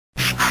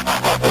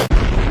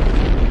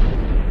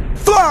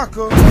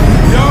Flocka.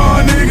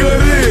 Young nigga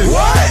this,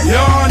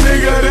 young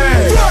nigga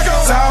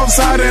that.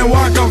 Southside and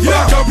Waka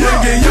Flocka,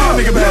 bringing young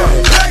nigga back.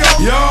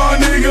 Young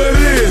nigga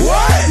this,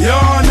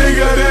 young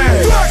nigga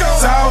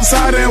that.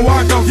 Southside and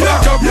Waka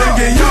Flocka,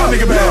 bringing young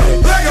nigga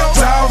back.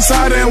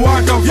 Southside and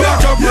Waka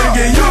Flocka,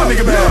 bringing young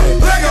nigga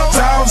back.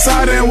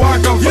 Southside and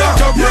Waka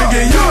Flocka,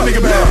 bringing young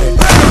nigga back.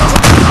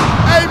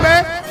 Hey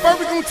man, first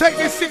we gonna take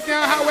this shit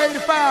down Highway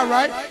 85,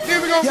 right?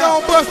 Then we gonna go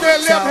and bust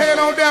that left, head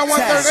on down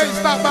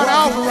 138, stop by the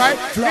Alpha, right?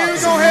 Then we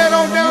gonna head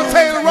on down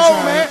Taylor Road,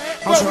 man.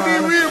 But we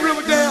need real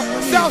Riverdale,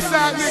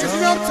 Southside niggas,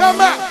 you know what I'm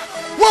talking about?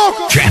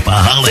 Welcome!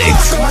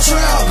 Trapaholics. My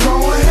trap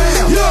going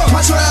ham,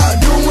 my trap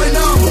doing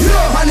numbers.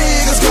 My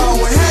niggas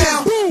going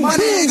ham, my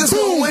niggas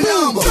doing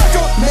numbers.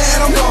 Man,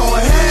 I'm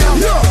going ham,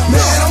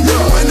 man, I'm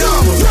doing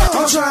numbers.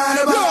 I'm trying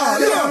to buy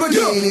a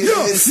Lamborghini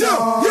this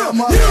summer. I'm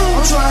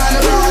trying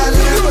to buy a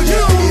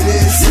Lamborghini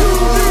this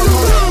summer.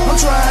 I'm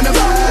trying to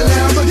buy a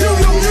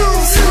Lamborghini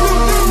this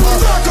summer.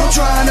 I'm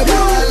trying to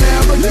buy a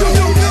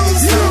Lamborghini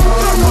this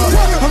summer.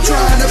 I'm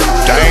trying to buy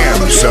a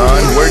Damn, son,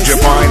 where'd you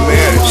find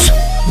this?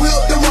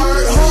 Will the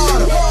word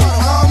harder,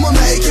 I'ma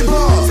make it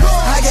ball.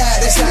 I got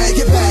that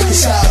stanky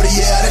package out,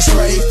 yeah, that's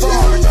straight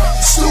forward.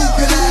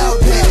 Stupid loud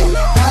penny,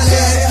 I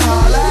let it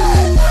holler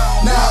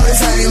out. Now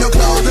this ain't no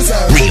clothes, this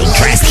ain't Real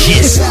trap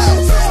shit.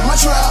 My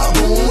trap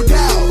boomed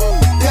out,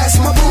 that's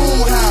my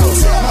boom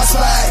house. My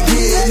spot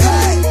get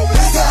high,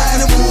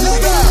 gotta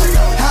move out.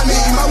 I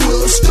mean my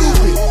wheel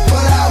stupid,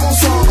 but I want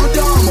something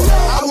dumber.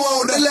 I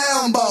want the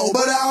Lambo,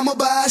 but I'ma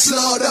buy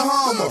slow the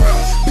Hummer.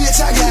 Bitch,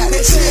 I got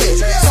that shit,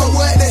 so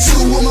what that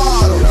you a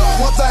model?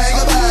 One thing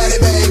about it,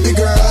 baby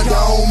girl,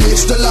 don't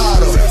miss the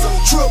lotto.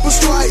 Triple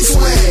strike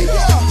swing,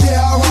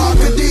 yeah, I rock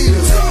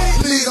Adidas.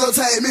 Please don't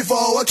take me for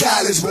a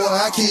college boy,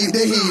 I keep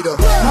the heater.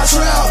 My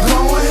trap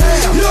going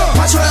ham,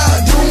 my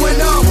trap doing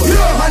numbers.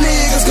 My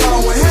niggas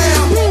going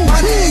ham, my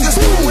niggas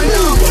doing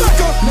numbers.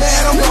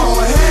 Man, I'm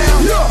going ham,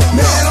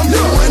 man, I'm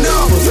doing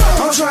numbers.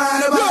 I'm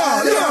trying to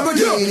buy a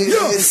Lamborghini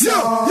this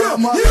summer.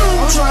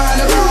 I'm trying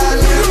to buy a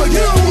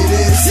Lamborghini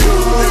this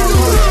summer.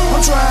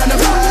 I'm trying to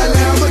buy a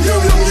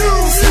Lamborghini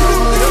this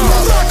summer.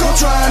 I'm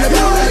trying to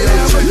buy a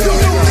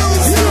Lamborghini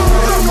this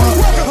summer.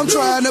 I'm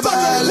trying to buy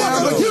a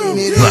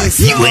Lamborghini this But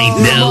you ain't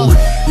know.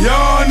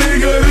 Young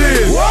nigga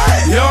this,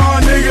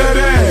 young nigga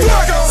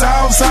that.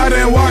 Southside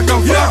and Waka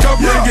Flocka,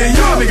 bringing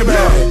young nigga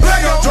back.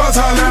 Trust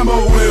her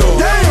Lambo will,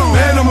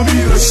 man, I'ma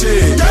be the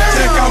shit.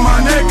 Check out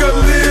my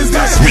necklace,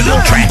 this Real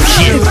trap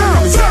shit.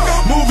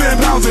 Moving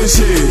pounds and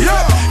shit.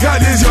 Got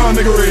this young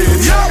nigga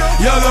rich.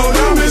 Yellow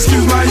diamond,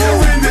 excuse my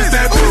urine, this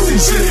that pussy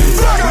shit.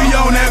 We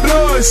on that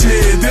blood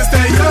shit, this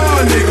that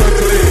young nigga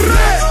clip.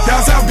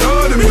 Down south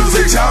good the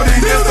music, shouting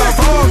this the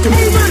fucking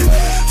movie.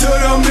 To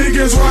them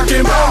niggas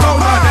rockin' bolo,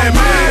 not that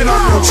man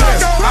on your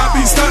chest. I be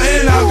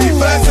stuntin', I be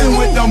flexin'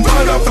 with them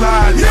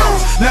butterflies.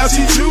 Now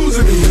she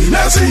choosing me,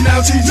 now she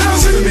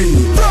choosing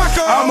me.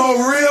 I'm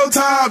a real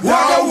top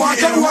dog,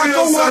 getting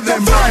real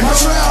southern brain. My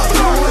trap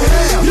going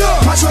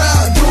ham, my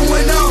trap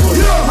doing numbers.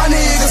 My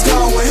niggas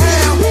going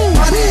ham,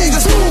 my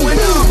niggas doing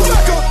numbers.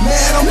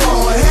 Man, I'm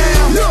going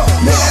ham,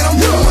 man, I'm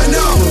doing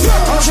numbers.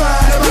 I'm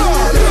trying to buy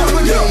a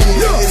Lamborghini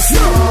this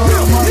summer.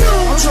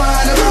 I'm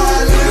trying to buy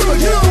a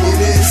Lamborghini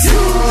this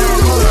summer.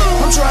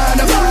 I'm trying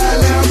to buy a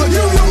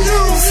Lamborghini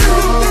this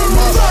summer.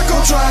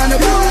 I'm trying to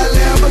buy a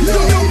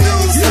Lamborghini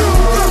this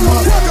summer.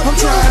 I'm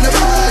trying to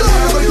buy a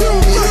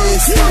Lamborghini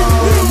this summer.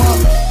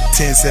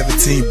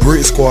 1017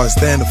 Brick Squad,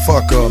 stand the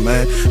fuck up,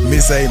 man.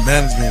 Miss A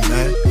management,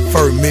 man.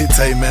 First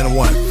mid-tape, man, I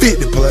want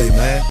 50 play,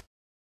 man.